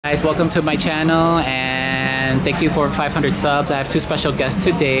Guys, welcome to my channel and thank you for 500 subs. I have two special guests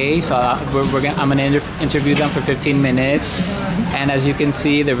today, so I'm gonna interview them for 15 minutes. And as you can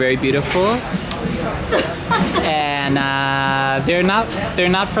see, they're very beautiful. And they're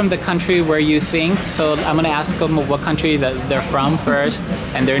not from the country where you think. So I'm gonna ask them what country that they're from first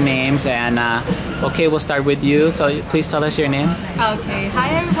and their names. And okay, we'll start with you. So please tell us your name. Okay, hi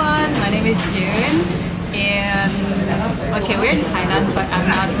everyone. My name is June. And okay, we're in Thailand, but I'm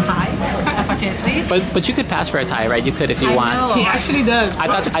not Thai, unfortunately. But you could pass for a Thai, right? You could if you I want. know. She actually does.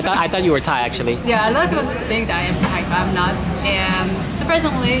 I thought you were Thai actually. Yeah, a lot of people think that I am Thai, but I'm not. And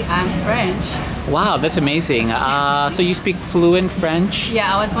surprisingly, I'm French. Wow, that's amazing. So you speak fluent French?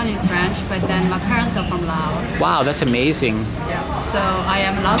 Yeah, I was born in French, but then my parents are from Laos. Wow, that's amazing. Yeah. So I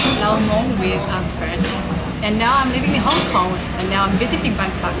am Lao Mong with French. And now I'm living in Hong Kong, and now I'm visiting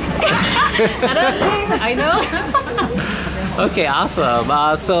Bangkok. I don't think, I know. Okay, awesome.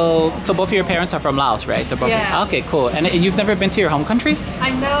 So both of your parents are from Laos, right? They're both Yeah. Okay, cool. And you've never been to your home country? I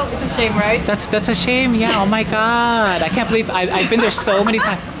know, it's a shame, right? That's a shame. Yeah. Oh my God, I can't believe I've been there so many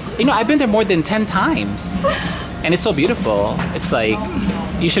times. You know, I've been there more than 10 times, and it's so beautiful. It's like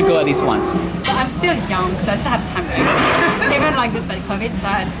you should go at least once. But I'm still young, so I still have time. Even like this by COVID,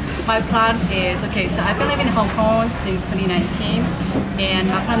 but my plan is, okay, so I've been living in Hong Kong since 2019, and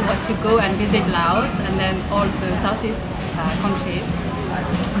my plan was to go and visit Laos and then all the Southeast countries.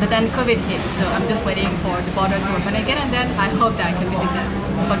 But then COVID hit, so I'm just waiting for the border to open again, and then I hope that I can visit the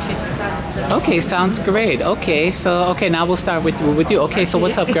countries. Okay, sounds great. Okay, so now we'll start with you. Okay, so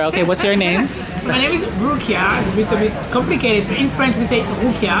what's up, girl? Okay, what's your name? So my name is Rukia. It's a little bit complicated, but in French we say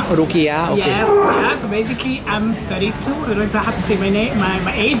Rukia. Rukia. Okay. Yeah, Rukia. So basically I'm 32. I don't know if I have to say my name,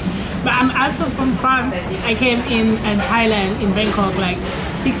 my age, but I'm also from France. I came in Thailand, in Bangkok, like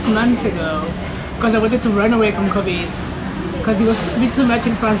 6 months ago, because I wanted to run away from COVID. Because it was a bit too much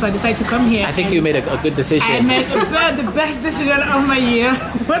in France, so I decided to come here. I think you made a good decision. I made the best decision of my year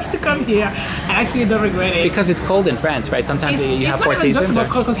was to come here. I actually don't regret it. Because it's cold in France, right? Sometimes you have 4 seasons. It's not just about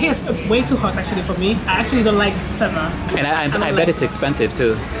cold, because here it's way too hot actually for me. I actually don't like summer. And I bet it's expensive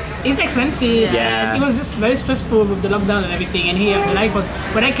too. It's expensive. Yeah. And it was just very stressful with the lockdown and everything. And here, the life was,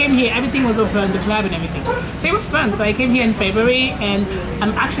 when I came here, everything was open, the club and everything. So it was fun. So I came here in February, and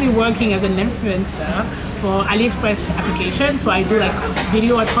I'm actually working as an influencer for AliExpress application. So I do like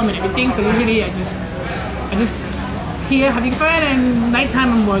video at home and everything. So usually I just here having fun, and nighttime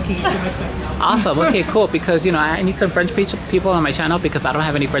I'm working at the rest of. Awesome. Okay, cool. Because you know I need some French people on my channel, because I don't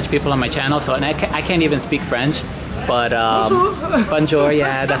have any French people on my channel. So and I can't even speak French. But bonjour,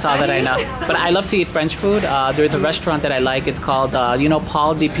 yeah, that's all that I know. But I love to eat French food. There's a restaurant that I like. It's called you know,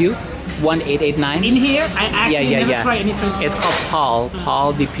 Paul Depew, 1889. In here, I actually never tried any French food. It's called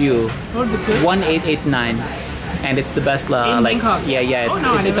Paul Depew, 1889. And it's the best. In like, Bangkok?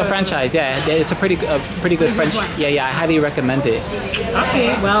 yeah, it's a franchise. Yeah, it's a pretty good French. Yeah, I highly recommend it.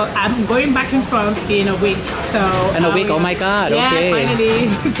 Okay, well, I'm going back in France in a week, so. In a week? Oh my God! Yeah, okay.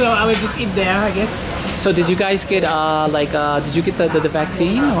 finally. So I will just eat there, I guess. So did you guys get did you get the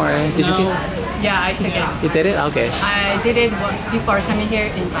vaccine, or did you get? Yeah, I took it. You did it? Okay. I did it before coming here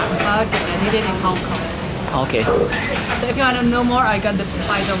in Bangkok, and I did it in Hong Kong. Okay. So if you want to know more, I got the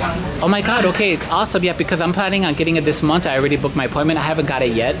Pfizer one. Oh my God! Okay, awesome. Yeah, because I'm planning on getting it this month. I already booked my appointment. I haven't got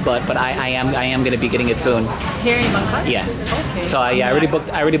it yet, but I am gonna be getting it soon. Here in Bangkok? Yeah. Okay. So I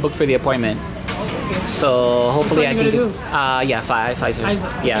already booked for the appointment. So hopefully I can do? yeah,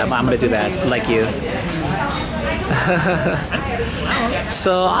 Pfizer. Yeah, I'm gonna do that, like you.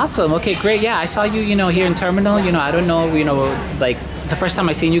 So awesome. Okay, great. Yeah, I saw you, you know, here in Terminal. You know, I don't know, you know, like the first time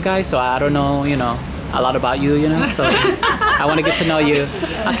I seen you guys, so I don't know, you know, a lot about you, you know. So I want to get to know you.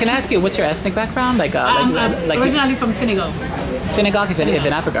 Can I ask you, what's your ethnic background? Like Originally from Senegal. Senegal is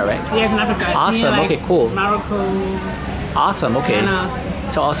in Africa, right? Yeah, it's in Africa. It's Awesome. near, like, Okay, cool. Morocco. Awesome. Okay.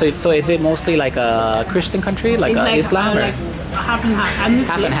 So is it mostly like a Christian country, like, Islam, or? Like half and half. I'm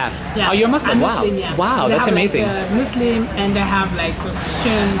Muslim. Half and half. Yeah. Oh, you're Muslim. I'm Wow. Muslim, yeah. Wow, They that's have, amazing. Like, Muslim, and they have like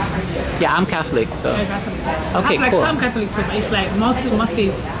Christian. Yeah, I'm Catholic. So. Catholic. Okay, have, like, cool. some Catholic too, but it's like mostly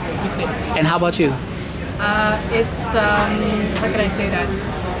is Muslim. And how about you? It's, how can I say that?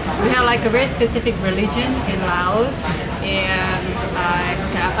 We have like a very specific religion in Laos, and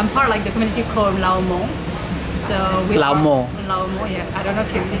I'm part of like the community called Lao Mong. So Lao Mo. Lao Mo, yeah. I don't know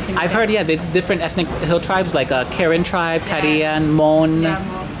if you I've heard, yeah, the different ethnic hill tribes, like Karen tribe, Karian, Mon. Yeah,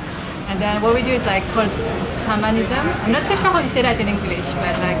 Mo. And then what we do is like called shamanism. I'm not too sure how you say that in English,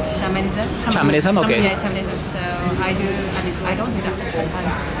 but like shamanism. Shamanism, okay. Yeah, shamanism. So I don't do that.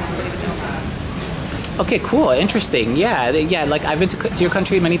 Okay, cool, interesting. Yeah, yeah. Like I've been to your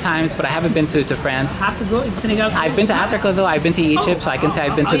country many times, but I haven't been to France. Have to go in Senegal. Too. I've been to Africa though. I've been to Egypt, so I can say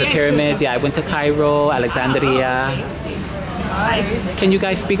I've been to the pyramids. Yeah, I went to Cairo, Alexandria. Nice. Can you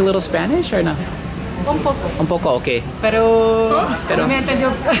guys speak a little Spanish or no? Un poco. Un poco, okay. Pero Pero- no me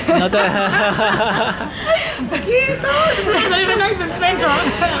entendió. No te- Don't even like the French.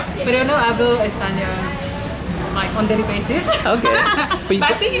 Pero no hablo español like on daily basis. Okay. But,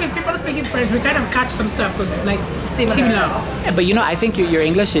 But I think even people speaking French, we kind of catch some stuff because it's like Similar. yeah, but you know, I think your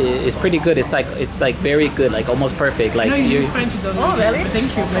English is pretty good. It's like very good, like almost perfect. Like You know, usually you, French don't. Oh, really? But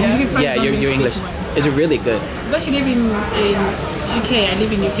thank you. But usually French yeah, don't your really English speak well. is really good. Because you live in UK, I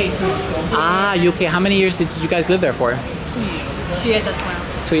live in UK too. Ah, UK. How many years did you guys live there for? 2 years. 2 years as well.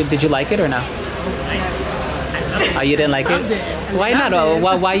 Did you like it or no? Nice. Oh, you didn't like it? Loved it. Why not? Oh,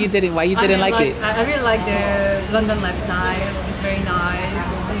 why you didn't? Why you didn't like it? I really like the London lifestyle. It's very nice.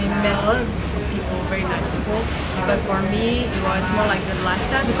 We met a lot of people, very nice people. But for me, it was more like the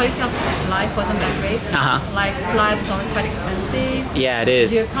lifestyle. The quality of life wasn't that great. Like flights are quite expensive. Yeah, it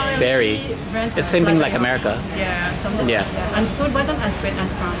is. You can't Very. really rent It's a same thing flat like America. Yeah, something Yeah. like that. And food wasn't as great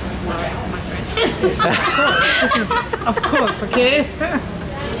as France. Sorry, my French. This is, of course, okay?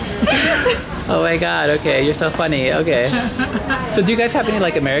 Oh my God. Okay, you're so funny. Okay. So do you guys have any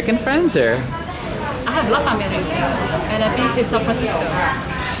like American friends or? I have La Familia here, and I've been to San Francisco.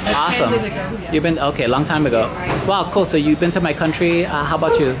 Like 10 Awesome. years ago. Yeah. You've been okay, long time ago. Wow, cool. So you've been to my country. How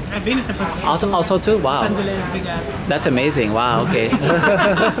about you? I've been to San Francisco. Also too. Los Wow. Angeles, Vegas. That's amazing. Wow. Okay.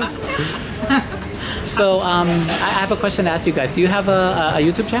 So I have a question to ask you guys. Do you have a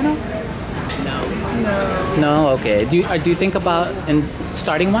YouTube channel? No. No. Okay. Do you think about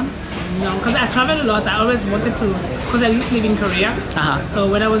starting one? No, because I travel a lot. I always wanted to, because I used to live in Korea. Uh-huh. So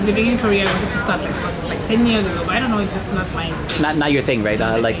when I was living in Korea, I wanted to start like 10 years ago. But I don't know, it's just not mine. Not your thing, right?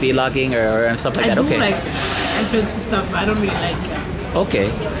 Like vlogging or stuff like I that. do Okay. like influencer stuff, but I don't really like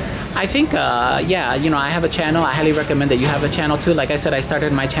Okay. I think, yeah, you know, I have a channel. I highly recommend that you have a channel too. Like I said, I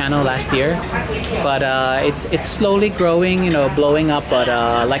started my channel last year, but it's slowly growing, you know, blowing up. But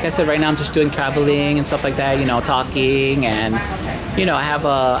like I said, right now I'm just doing traveling and stuff like that, you know, talking, and you know,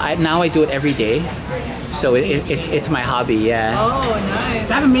 now I do it every day. So it's my hobby, yeah. Oh, nice.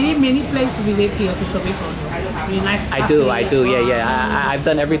 I have many places to visit here to show people. Really nice I do, cafe. yeah. I've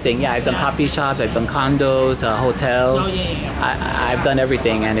done everything. Yeah, I've done coffee shops, I've done condos, hotels. Oh, yeah. I've done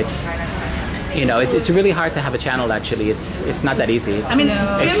everything, and it's, you know, it's really hard to have a channel. Actually, it's not that easy. I mean,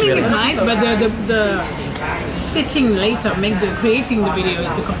 No. It's filming really is hard. nice, but the sitting later, creating the video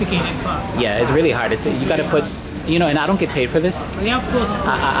is the complicated part. Yeah, it's really hard. You got to put, you know, and I don't get paid for this. Yeah, of course.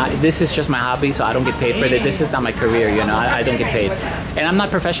 This is just my hobby, so I don't get paid for it. This is not my career, you know. I don't get paid, and I'm not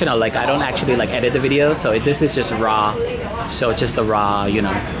professional. Like I don't actually like edit the video, so this is just raw. So just the raw, you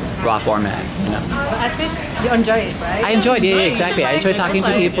know, raw format, you know. At least you enjoy it, right? I enjoyed it, yeah, exactly. I enjoy talking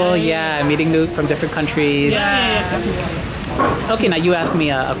to people, yeah, meeting new from different countries. Yeah, definitely. Okay, now you ask me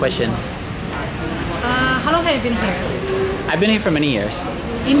a question. How long have you been here? I've been here for many years.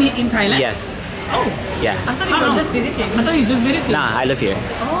 In Thailand? Yes, Oh, yeah. I thought you How were long? just visiting. I thought you just visited. Nah, I live here.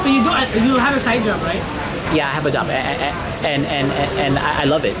 So you have a side job, right? Yeah, I have a job, and I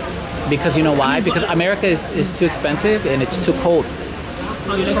love it. Because you know why? Because America is too expensive and it's too cold.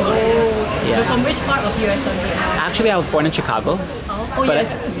 Oh, you like it? Yeah. You're from which part of US are you? Actually, I was born in Chicago, Oh, but yes.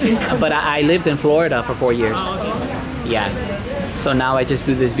 It's really cold. but I lived in Florida for 4 years. Oh, okay. Yeah. So now I just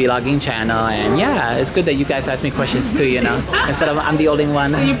do this vlogging channel, and yeah, it's good that you guys ask me questions too, you know, instead of I'm the only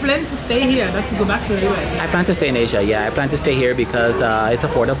one. So you plan to stay here, not to go back to the US? I plan to stay in Asia, yeah. I plan to stay here because it's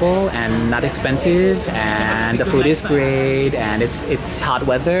affordable and not expensive, and the food is great, and it's hot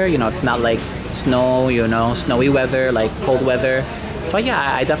weather, you know, it's not like snow, you know, snowy weather, like cold weather. So yeah,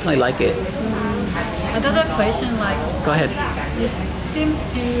 I definitely like it. Another question, like, Go ahead. you seems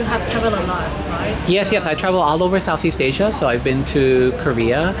to have traveled a lot, right? Yes, I travel all over Southeast Asia. So I've been to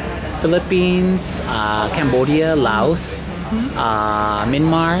Korea, Philippines, Cambodia, Laos,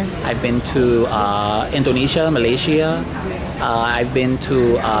 Myanmar. I've been to Indonesia, Malaysia. I've been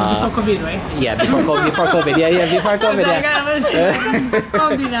to Before COVID, right? yeah, before COVID, before COVID, before COVID,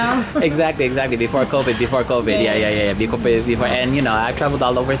 now. exactly, before COVID, yeah, before, and you know, I've traveled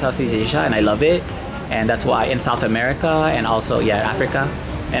all over Southeast Asia, and I love it, and that's why in South America and also Africa,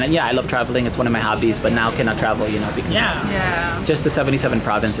 and yeah, I love traveling. It's one of my hobbies, but now cannot travel, you know, because Yeah. just the 77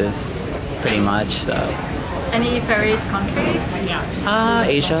 provinces, pretty much. So Any favorite country? Yeah.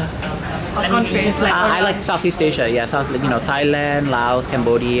 Asia, countries. Just like I like Southeast Asia. Yeah, Thailand, Laos,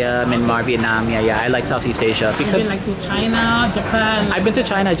 Cambodia, Myanmar, Vietnam. Yeah, I like Southeast Asia I've because been like to China, Japan. I've been to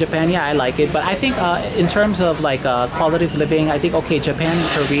China, Japan. Yeah, I like it. But I think in terms of like quality of living, I think okay, Japan and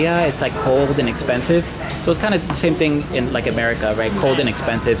Korea, it's like cold and expensive. So it's kind of the same thing in like America, right? Cold and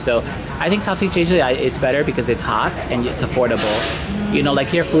expensive. So I think Southeast Asia, it's better because it's hot and it's affordable. You know, like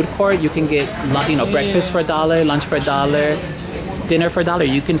here, food court, you can get breakfast for $1, lunch for $1, dinner for $1.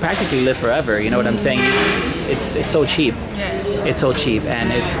 You can practically live forever. You know what I'm saying? It's so cheap. It's so cheap, and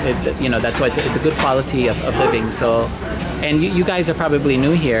that's why it's a good quality of living. So, and you guys are probably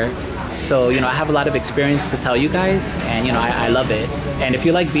new here. So, I have a lot of experience to tell you guys, and, I love it. And if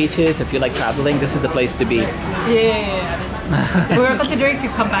you like beaches, if you like traveling, this is the place to be. Yeah. We were considering to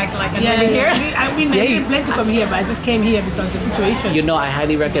come back here. I didn't plan to come here, but I just came here because the situation. I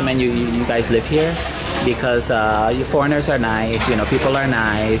highly recommend you guys live here because you foreigners are nice, people are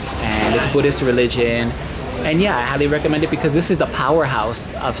nice, and it's Buddhist religion. And yeah, I highly recommend it because this is the powerhouse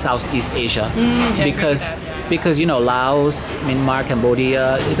of Southeast Asia. Because Laos, Myanmar,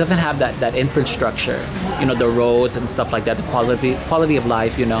 Cambodia, it doesn't have that infrastructure, the roads and stuff like that, the quality of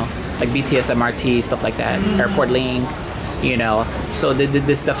life, like BTS, MRT, stuff like that, airport link, so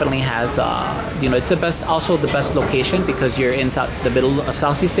this definitely has it's also the best location because you're in the middle of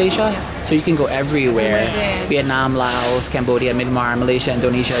Southeast Asia, so you can go everywhere. Vietnam, Laos, Cambodia, Myanmar, Malaysia,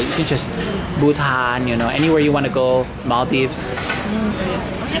 Indonesia, you can just Bhutan, anywhere you want to go, Maldives.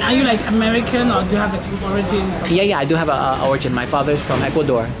 And are you like American or do you have like some origin? Yeah, I do have a origin. My father's from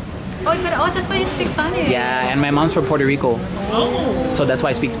Ecuador. Oh, that's why you speak Spanish. Yeah, and my mom's from Puerto Rico. Oh. So that's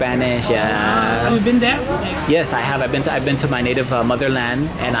why I speak Spanish. Yeah. Have you been there? Yes, I have. I've been to my native motherland,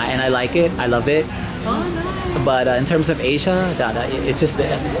 and I like it. I love it. Oh, nice. But in terms of Asia, it's just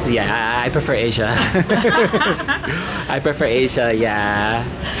I prefer Asia. I prefer Asia. Yeah.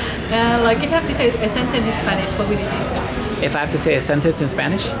 Like if you have to say a sentence in Spanish, what would it be? If I have to say a sentence in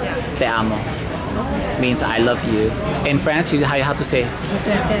Spanish, te amo. Means I love you. In France, how you have to say?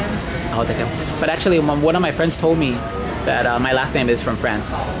 Oh, te amo. But actually, one of my friends told me that my last name is from France.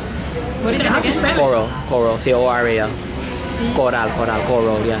 What is it again? Coral, C-O-R-A-L.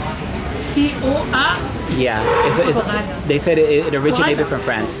 Coral, yeah. C-O-R? Yeah, they said it originated from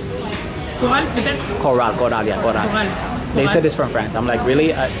France. Coral, yeah, Coral. They said it's from France. I'm like,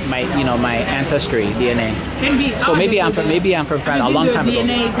 really? My ancestry, DNA. Can be. So maybe I'm from France a long time ago.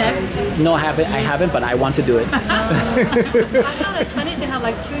 DNA test? No, I haven't, but I want to do it. I thought in Spanish they have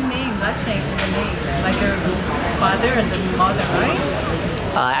like two names, last names in the names, like their father and the mother, right?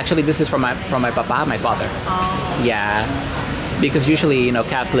 Actually, this is from my papa, my father. Oh. Yeah. Because usually,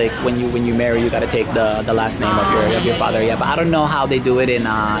 Catholic, when you marry, you got to take the last name of your father. Yeah, but I don't know how they do it in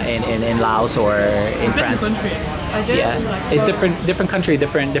Laos or in France. Yeah, it's different country,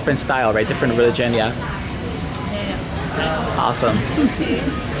 different style, right? Different religion. Yeah. Awesome.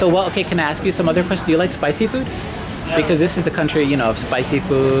 So, okay, can I ask you some other questions? Do you like spicy food? Because this is the country, of spicy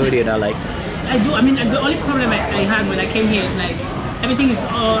food. Like. I do. I mean, the only problem I had when I came here is like everything is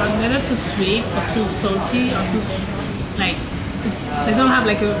neither too sweet or too salty or too like. They don't have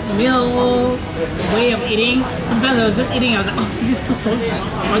like a real way of eating. Sometimes I was just eating, I was like, oh, this is too salty,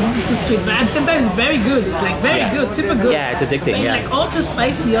 or this is too sweet. But at the same time, it's very good. It's like very good, super good. Yeah, it's addicting. But it's like all too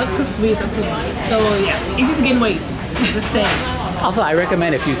spicy, or too sweet, or too. So yeah, easy to gain weight. Just saying. Also, I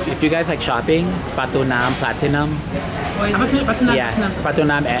recommend if you guys like shopping, Patunam, Platinum. Patunam, yeah,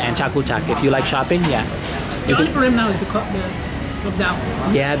 Patunam and Chakuchak. If you like shopping, yeah. The only problem now is the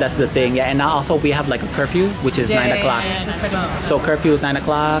lockdown. Yeah, that's the thing. Yeah, and now also we have like a curfew, which is 9 o'clock. So curfew is 9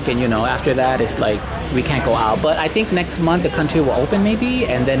 o'clock, and after that it's like we can't go out. But I think next month the country will open maybe,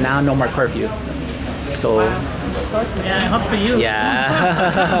 and then now no more curfew. So yeah, I hope for you.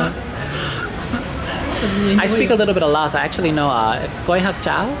 Yeah. I speak a little bit of Laos. I actually know Koi Hak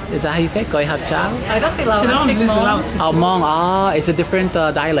Chao. Is that how you say Koi Hak Chao? I don't speak Laos. I speak Hmong. Oh, Hmong. It's a different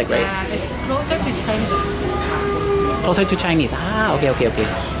dialect, right? Yeah, it's closer to Chinese. Closer to Chinese. Okay.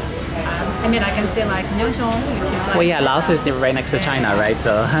 I mean, I can say like Nyozhong, which is like... Well, yeah, Laos is right next to China, right?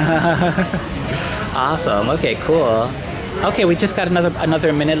 So, awesome. Okay, cool. Okay, we just got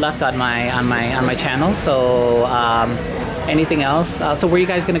another minute left on my channel. So, anything else? So, where are you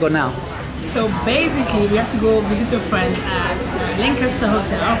guys gonna go now? So basically, we have to go visit a friend at Lancaster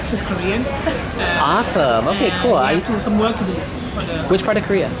Hotel. She's Korean. Awesome. Okay, cool. We have some work to do. Which part of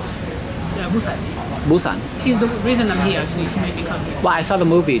Korea? Busan. Busan. She's the reason I'm here. Actually, she made me come here. Well, I saw the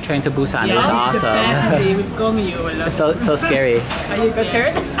movie Train to Busan. It was it's the best awesome. movie with Gong Yoo. I love it. So scary. Are you guys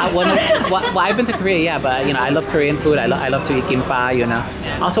scared? Well, I've been to Korea, yeah, but I love Korean food. I love to eat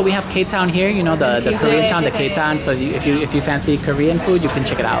kimpa, Also, we have K-Town here, the Korean town, the K-Town. So if you fancy Korean food, you can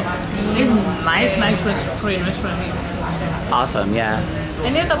check it out. It's a nice Korean restaurant here. Awesome, yeah.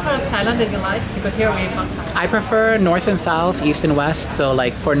 Any other part of Thailand that you like? Because here we have Thailand. I prefer north and south, east and west. So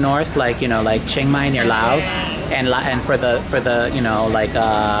like for north, like Chiang Mai near Laos, and for the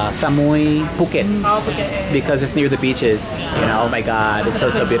Samui, Phuket, because it's near the beaches. Oh my God, it's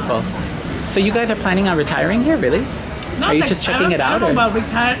so beautiful. So you guys are planning on retiring here, really? Are you just checking it out? I don't know about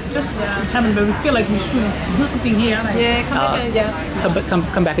retirement, but we feel like we should do something here. Yeah, come back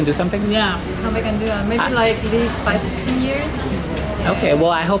and Come back and do something? Yeah. come back and do it. Maybe like live 5-10 years. Okay, well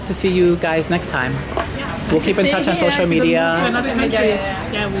I hope to see you guys next time. We'll keep in touch on social To media. another country.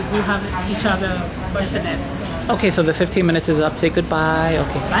 Yeah, we do have each other SNS. Okay, so the 15 minutes is up. Say goodbye.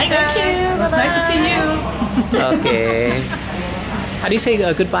 Okay. Bye guys. It was nice to see you. Okay. How do you say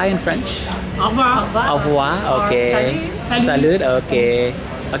goodbye in French? Au revoir. Au revoir. Okay. Salut. Salud. Okay.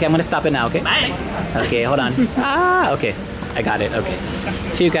 Okay, I'm gonna stop it now. Okay. Bye. Okay, hold on. Okay. I got it. Okay.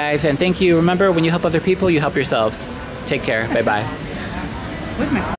 See you guys and thank you. Remember, when you help other people, you help yourselves. Take care. Bye bye. Where's my